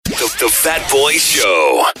The Fat Boy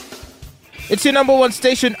Show. It's your number one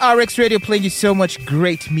station, RX Radio, playing you so much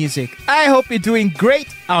great music. I hope you're doing great.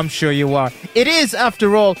 I'm sure you are. It is,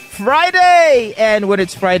 after all, Friday. And when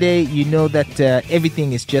it's Friday, you know that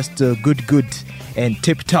everything is just good and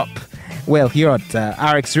tip-top. Well, here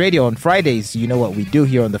at RX Radio on Fridays, you know what we do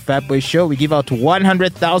here on the Fat Boy Show. We give out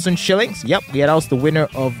 100,000 shillings. Yep, we announce the winner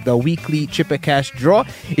of the weekly Chipper Cash draw.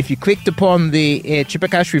 If you clicked upon the Chipper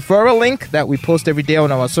Cash referral link that we post every day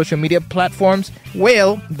on our social media platforms,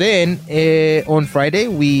 well, then on Friday,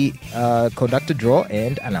 we conduct a draw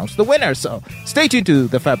and announce the winner. So stay tuned to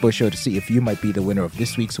the Fat Boy Show to see if you might be the winner of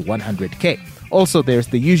this week's 100K. Also, there's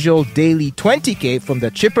the usual daily 20K from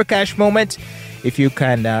the Chipper Cash moment. If you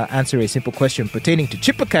can answer a simple question pertaining to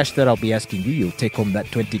Chipper Cash that I'll be asking you, you'll take home that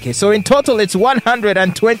 20K. So in total, it's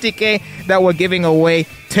 120K that we're giving away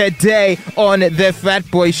today on the Fat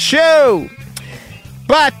Boy Show.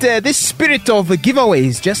 But this spirit of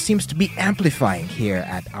giveaways just seems to be amplifying here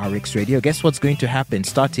at RX Radio. Guess what's going to happen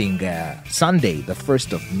starting Sunday, the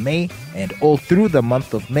 1st of May, and all through the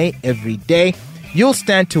month of May, every day? You'll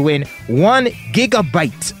stand to win 1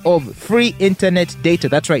 gigabyte of free internet data.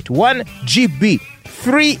 That's right, 1 GB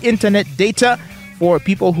free internet data for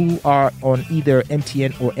people who are on either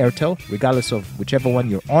MTN or Airtel, regardless of whichever one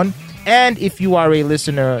you're on. And if you are a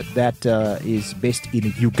listener that is based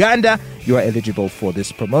in Uganda, you are eligible for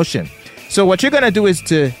this promotion. So what you're going to do is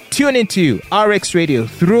to tune into RX Radio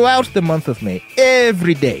throughout the month of May,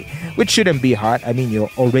 every day, which shouldn't be hard. I mean,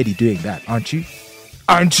 you're already doing that, aren't you?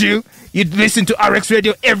 Aren't you? You listen to RX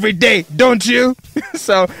Radio every day, don't you?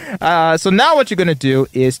 So now what you're going to do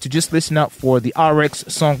is to just listen out for the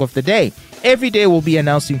RX Song of the Day. Every day we'll be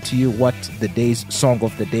announcing to you what the day's Song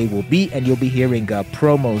of the Day will be, and you'll be hearing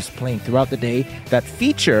promos playing throughout the day that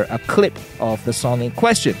feature a clip of the song in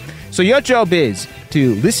question. So your job is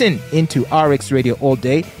to listen into RX Radio all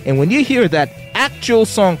day, and when you hear that actual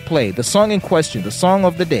song play, the song in question, the song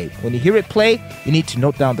of the day, when you hear it play, you need to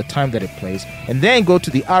note down the time that it plays, and then go to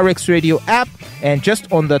the RX Radio app, and just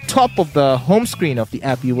on the top of the home screen of the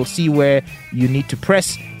app, you will see where you need to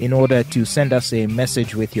press in order to send us a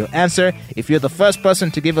message with your answer. If you're the first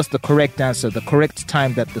person to give us the correct answer, the correct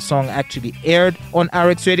time that the song actually aired on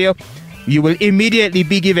RX Radio, you will immediately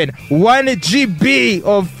be given 1 GB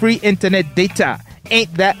of free internet data.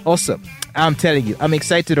 Ain't that awesome? I'm telling you, I'm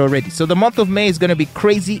excited already. So the month of May is going to be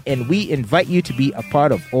crazy, and we invite you to be a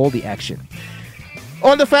part of all the action.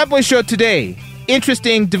 On the Fat Boy Show today,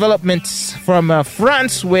 interesting developments from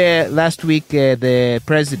France, where last week the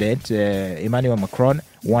president, Emmanuel Macron,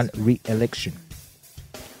 won re-election.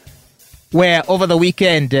 Where over the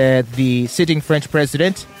weekend, the sitting French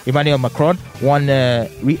president, Emmanuel Macron, won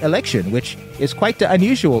re-election, which is quite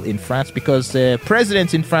unusual in France because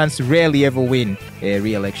presidents in France rarely ever win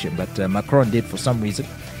re-election, but Macron did for some reason.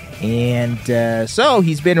 And so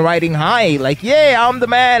he's been riding high, like, yeah, I'm the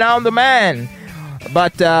man.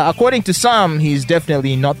 But according to some, he's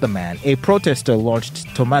definitely not the man. A protester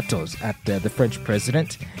launched tomatoes at the French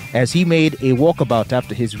president as he made a walkabout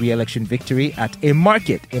after his re-election victory at a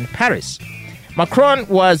market in Paris. Macron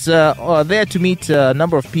was there to meet a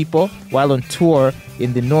number of people while on tour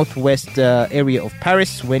in the northwest area of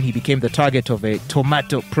Paris when he became the target of a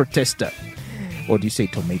tomato protester. Or do you say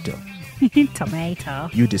tomato? Tomato.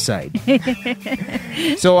 You decide.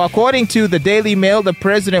 So according to the Daily Mail, the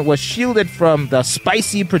president was shielded from the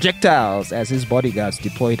spicy projectiles as his bodyguards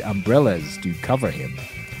deployed umbrellas to cover him.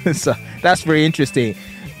 So that's very interesting.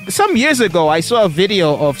 Some years ago, I saw a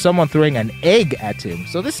video of someone throwing an egg at him.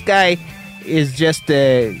 So this guy is just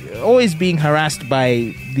always being harassed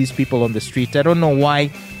by these people on the street. I don't know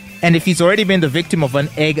why. And if he's already been the victim of an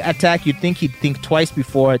egg attack, you'd think he'd think twice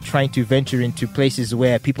before trying to venture into places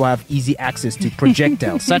where people have easy access to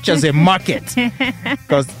projectiles, such as a market.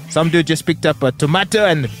 Because some dude just picked up a tomato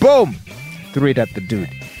and boom, threw it at the dude.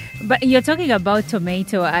 But you're talking about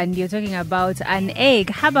tomato and you're talking about an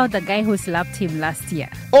egg. How about the guy who slapped him last year?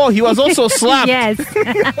 Oh, he was also slapped. Yes.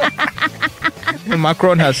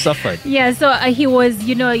 Macron has suffered. Yeah, so he was,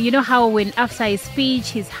 you know how when after his speech,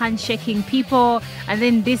 he's handshaking people, and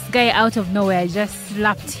then this guy out of nowhere just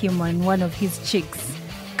slapped him on one of his cheeks.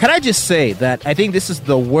 Can I just say that I think this is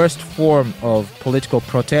the worst form of political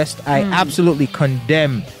protest? I absolutely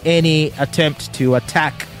condemn any attempt to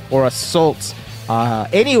attack or assault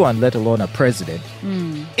anyone, let alone a president.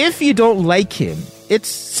 If you don't like him, it's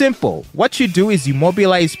simple. What you do is you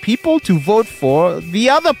mobilize people to vote for the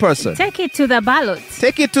other person. Take it to the ballot.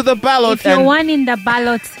 Take it to the ballot. If you're one in the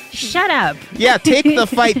ballot, shut up. Yeah, take the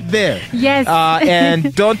fight there. Yes.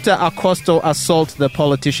 And don't accost or assault the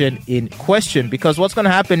politician in question, because what's going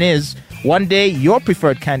to happen is one day your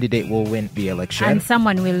preferred candidate will win the election. And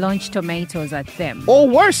someone will launch tomatoes at them. Or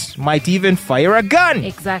worse, might even fire a gun.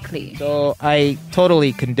 Exactly. So I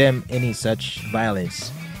totally condemn any such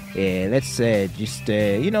violence. Let's just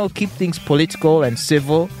keep things political and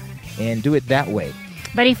civil and do it that way.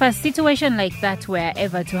 But if a situation like that were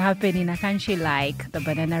ever to happen in a country like the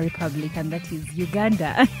Banana Republic, and that is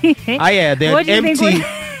Uganda,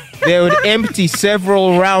 they would empty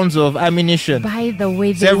several rounds of ammunition. By the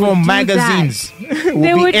way, several magazines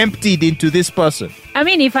would be emptied into this person. I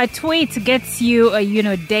mean, if a tweet gets you,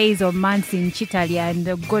 days or months in Chitalia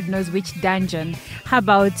and God knows which dungeon, how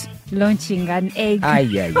about launching an egg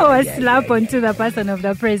or a slap onto the person of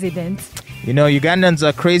the president? Ugandans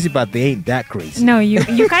are crazy, but they ain't that crazy. No, you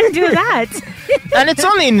can't do that. And it's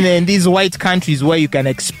only in these white countries where you can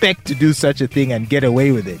expect to do such a thing and get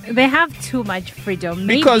away with it. They have too much freedom.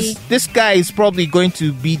 Because this guy is probably going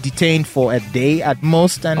to be detained for a day at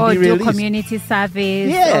most and be released. Or do community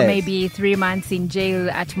service, or maybe 3 months in jail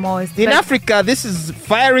at most. In Africa, this is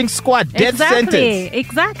firing squad, death sentence.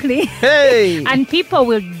 Exactly. Hey! And people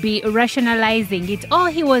will be rationalizing it. Oh,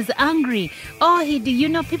 he was angry. Oh,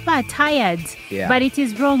 people are tired. Yeah. But it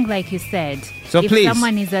is wrong, like you said. So if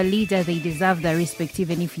someone is a leader, they deserve the respect,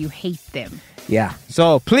 even if you hate them. Yeah.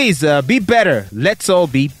 So please be better. Let's all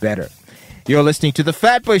be better. You're listening to The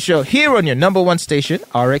Fat Boy Show here on your number one station,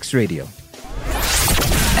 RX Radio.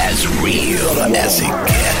 As real as it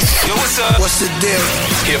gets. Yo, what's up? What's the deal?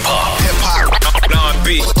 Hip hop.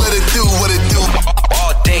 Non-beat. What it do?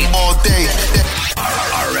 All day. All day.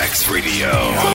 RX Radio.